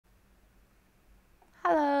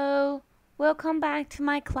Welcome back to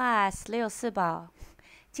my class，604宝。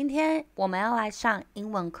今天我们要来上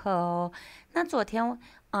英文课哦。那昨天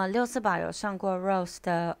604宝有上过 Rose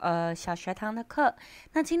的小学堂的课。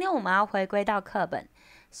那今天我们要回归到课本。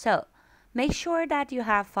So make sure that you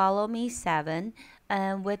have Follow Me 7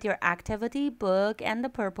 and with your activity book and the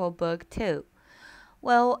purple book too.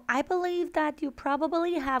 Well, I believe that you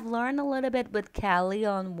probably have learned a little bit with Kelly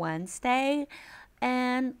on Wednesday,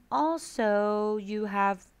 and also you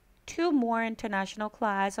have two more international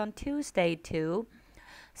class on Tuesday too.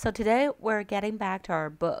 So today we're getting back to our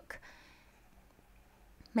book.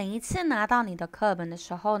 每一次拿到你的课本的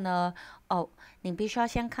时候呢，你必须要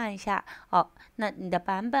先看一下那你的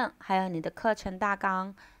版本还有你的课程大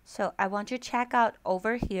纲。So I want you to check out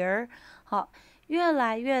over here. 越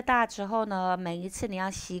来越大之后呢，每一次你要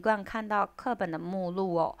习惯看到课本的目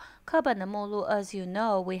录哦。课本的目录 as you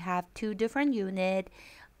know, we have two different units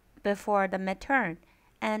before the midterm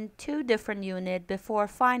and two different units before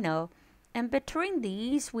final. And between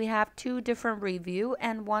these, we have two different review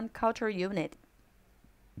and one culture unit.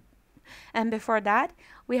 And before that,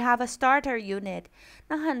 we have a starter unit.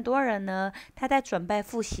 那很多人呢，他在准备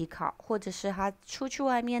复习考，或者是他出去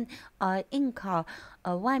外面应考，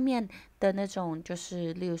外面的那种就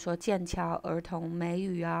是例如说剑桥儿童美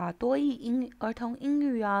语啊、多益儿童英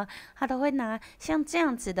语啊，他都会拿像这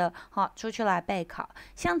样子的出去来备考。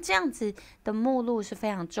像这样子的目录是非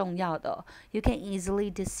常重要的。You can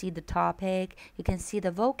easily see the topic, you can see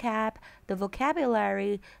the vocab, the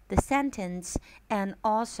vocabulary, the sentence, and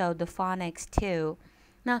also the phonics too.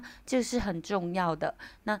 那这是很重要的。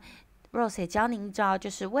那 Rose 也教您一招，就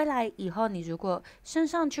是未来以后你如果升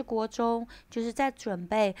上去国中，就是在准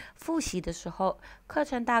备复习的时候，课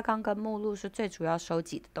程大纲跟目录是最主要收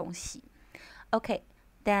集的东西。Okay,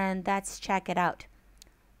 then let's check it out.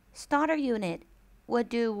 Starter unit. What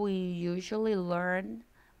do we usually learn?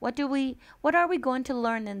 What are we going to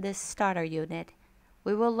learn in this starter unit?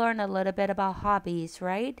 We will learn a little bit about hobbies,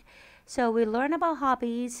 right? So we learn about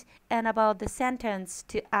hobbies and about the sentence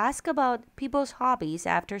to ask about people's hobbies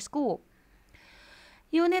after school.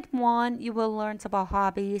 Unit 1, you will learn about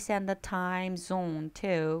hobbies and the time zone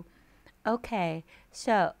too. Okay,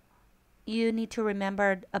 so you need to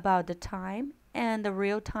remember about the time and the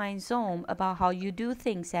real time zone about how you do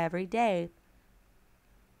things every day.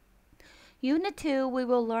 Unit 2, we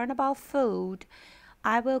will learn about food.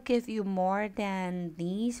 I will give you more than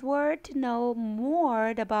these words to know more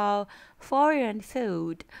about foreign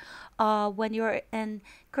food. When you're in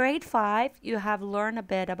grade 5, you have learned a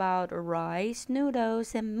bit about rice,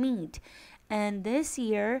 noodles, and meat. And this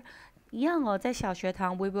year, 一样哦，在小学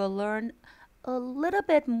堂 we will learn a little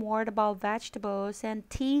bit more about vegetables and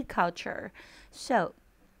tea culture. So,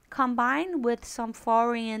 combined with some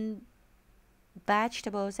foreign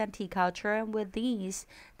vegetables and tea culture, and with these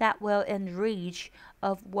that will enrich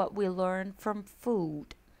of what we learn from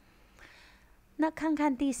food. 那看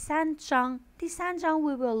看第三章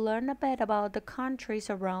we will learn a bit about the countries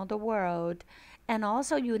around the world. And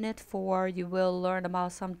also Unit 4, you will learn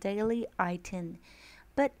about some daily item.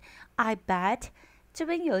 But I bet 这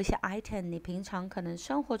边有一些 item 你平常可能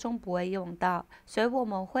生活中不会用到，所以我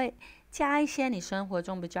们会加一些你生活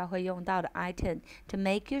中比较会用到的 item to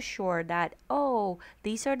make you sure that,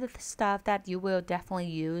 these are the stuff that you will definitely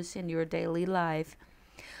use in your daily life.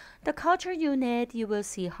 The culture unit, you will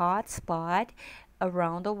see hot spot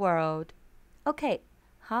around the world. OK,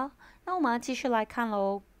 好，那我们要继续来看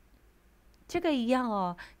咯。这个一样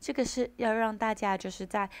哦，这个是要让大家就是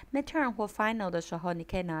在 midterm 或 final 的时候，你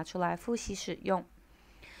可以拿出来复习使用。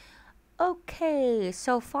Okay,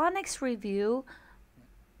 so phonics review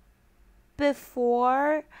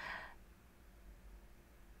before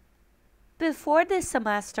this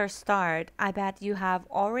semester start, I bet you have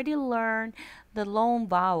already learned the long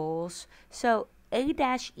vowels. So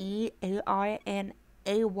A-E, A-R, and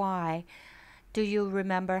A-Y. Do you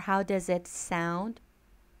remember how does it sound?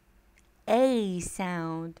 A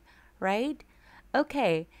sound, right?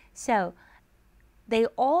 Okay, so they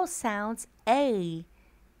all sound A.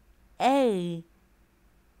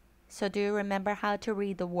 So do you remember how to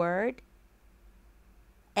read the word?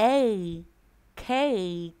 A,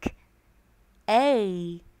 cake.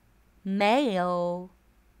 A, male.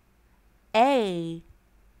 A,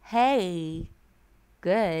 hay.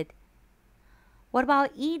 Good. What about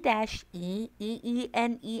E-E, E-E,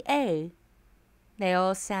 and E-A? They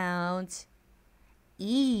all sound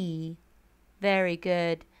E. Very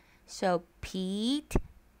good. So Pete,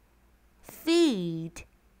 feet,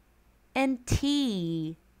 and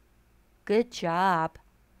T. Good job.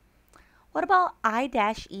 What about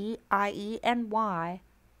I-E, I-E, and Y?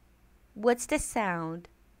 What's the sound?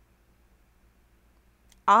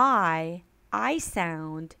 I. I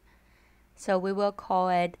sound. So we will call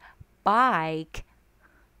it bike,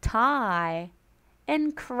 tie,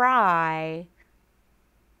 and cry.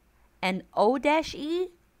 And O-E,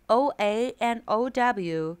 O-A, and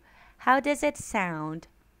O-W. How does it sound?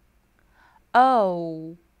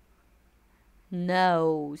 O,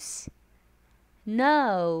 nose,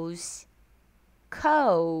 nose,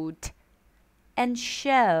 coat, and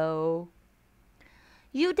show.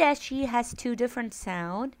 U-E has two different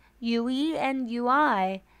sounds, UE and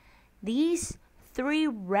UI. These three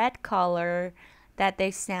red color that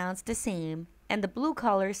they sounds the same, and the blue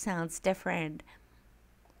color sounds different.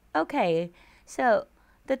 Okay, so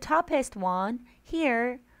the toppest one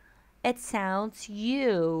here, it sounds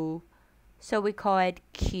U. So we call it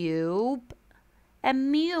cube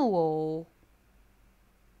and mule.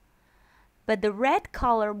 But the red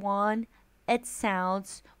color one, it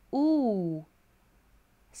sounds oo.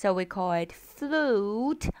 So we call it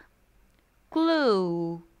flute,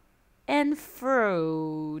 glue, and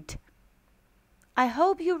fruit. I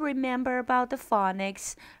hope you remember about the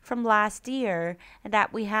phonics from last year and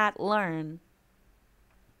that we had learned.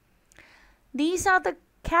 These are the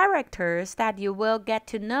characters that you will get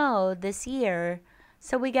to know this year.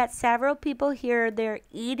 So we got several people here. They're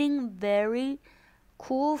eating very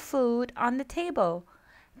cool food on the table.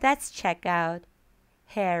 Let's check out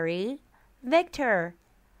Harry, Victor,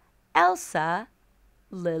 Elsa,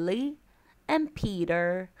 Lily, and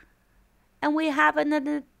Peter. And we have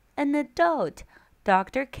an adult,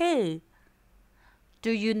 Dr. K.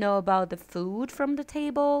 Do you know about the food from the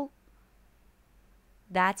table?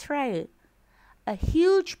 That's right. A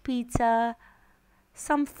huge pizza,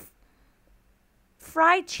 some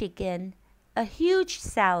fried chicken, a huge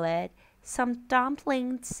salad, some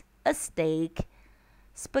dumplings, a steak,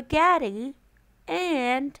 spaghetti,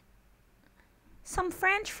 and some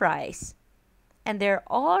French fries. And they're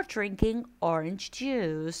all drinking orange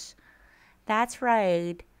juice. That's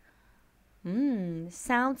right.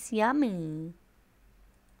 Sounds yummy.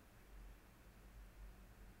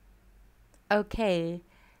 Okay,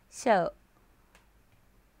 so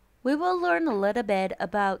we will learn a little bit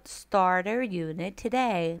about starter unit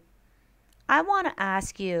today. I want to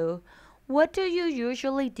ask you, what do you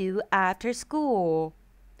usually do after school?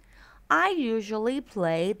 I usually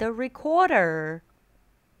play the recorder.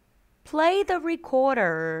 Play the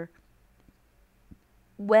recorder.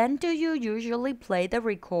 When do you usually play the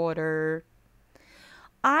recorder?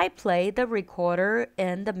 I play the recorder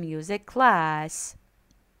in the music class.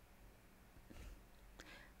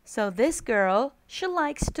 So this girl, she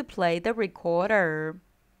likes to play the recorder.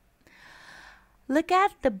 Look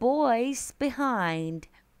at the boys behind.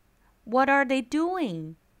 What are they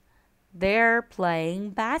doing? They're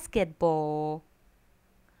playing basketball.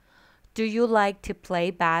 Do you like to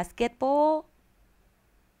play basketball?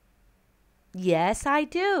 Yes, I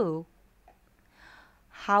do.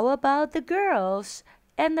 How about the girls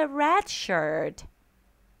in the red shirt?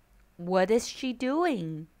 What is she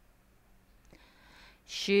doing?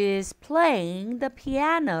 She is playing the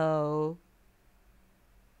piano.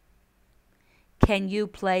 Can you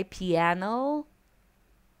play piano?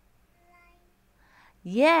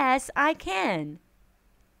 Yes, I can.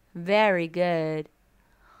 Very good.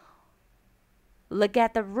 Look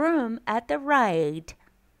at the room at the right.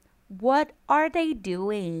 What are they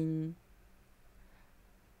doing?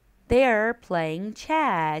 They're playing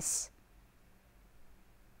chess.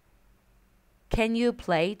 Can you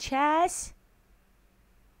play chess?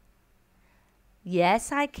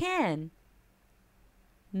 Yes, I can.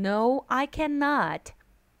 No, I cannot.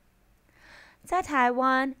 在台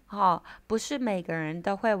湾，不是每个人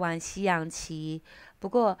都会玩西洋棋。不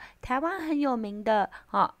过，台湾很有名的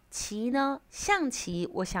棋呢，象棋，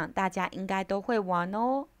我想大家应该都会玩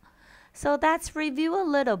哦。So let's review a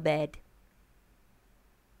little bit.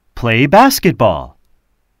 Play basketball.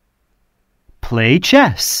 Play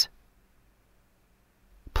chess.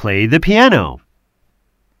 Play the piano.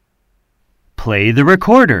 Play the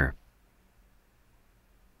recorder.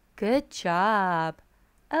 Good job.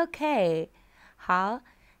 Okay. 好，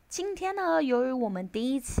今天呢，由于我们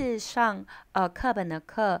第一次上课本的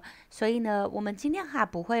课，所以呢，我们今天还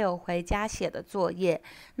不会有回家写的作业。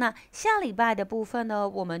那下礼拜的部分呢，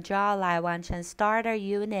我们就要来完成 Starter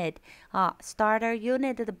Unit Starter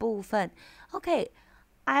Unit 的部分。Okay,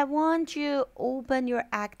 I want you to open your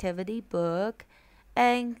activity book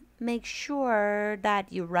and make sure that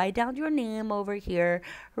you write down your name over here,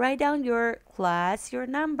 write down your class, your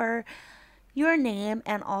number, your name,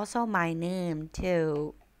 and also my name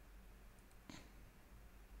too.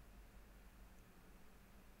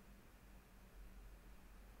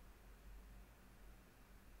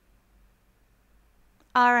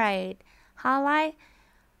 Alright, 好，来，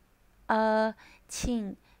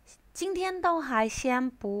请今天都还先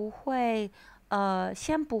不会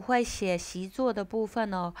写习作的部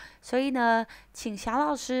分哦，所以呢，请小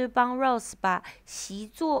老师帮 Rose 把习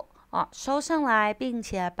作收上来，并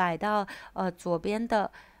且摆到左边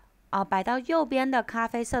的摆到右边的咖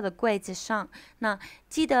啡色的柜子上。那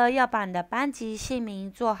记得要把你的班级姓名、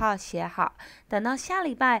座号写好。等到下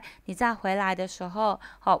礼拜你再回来的时候，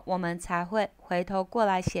我们才会回头过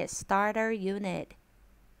来写 Starter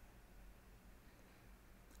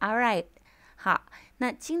Unit。All right， 好，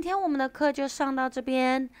那今天我们的课就上到这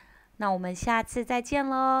边，那我们下次再见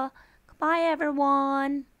喽。Goodbye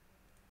everyone。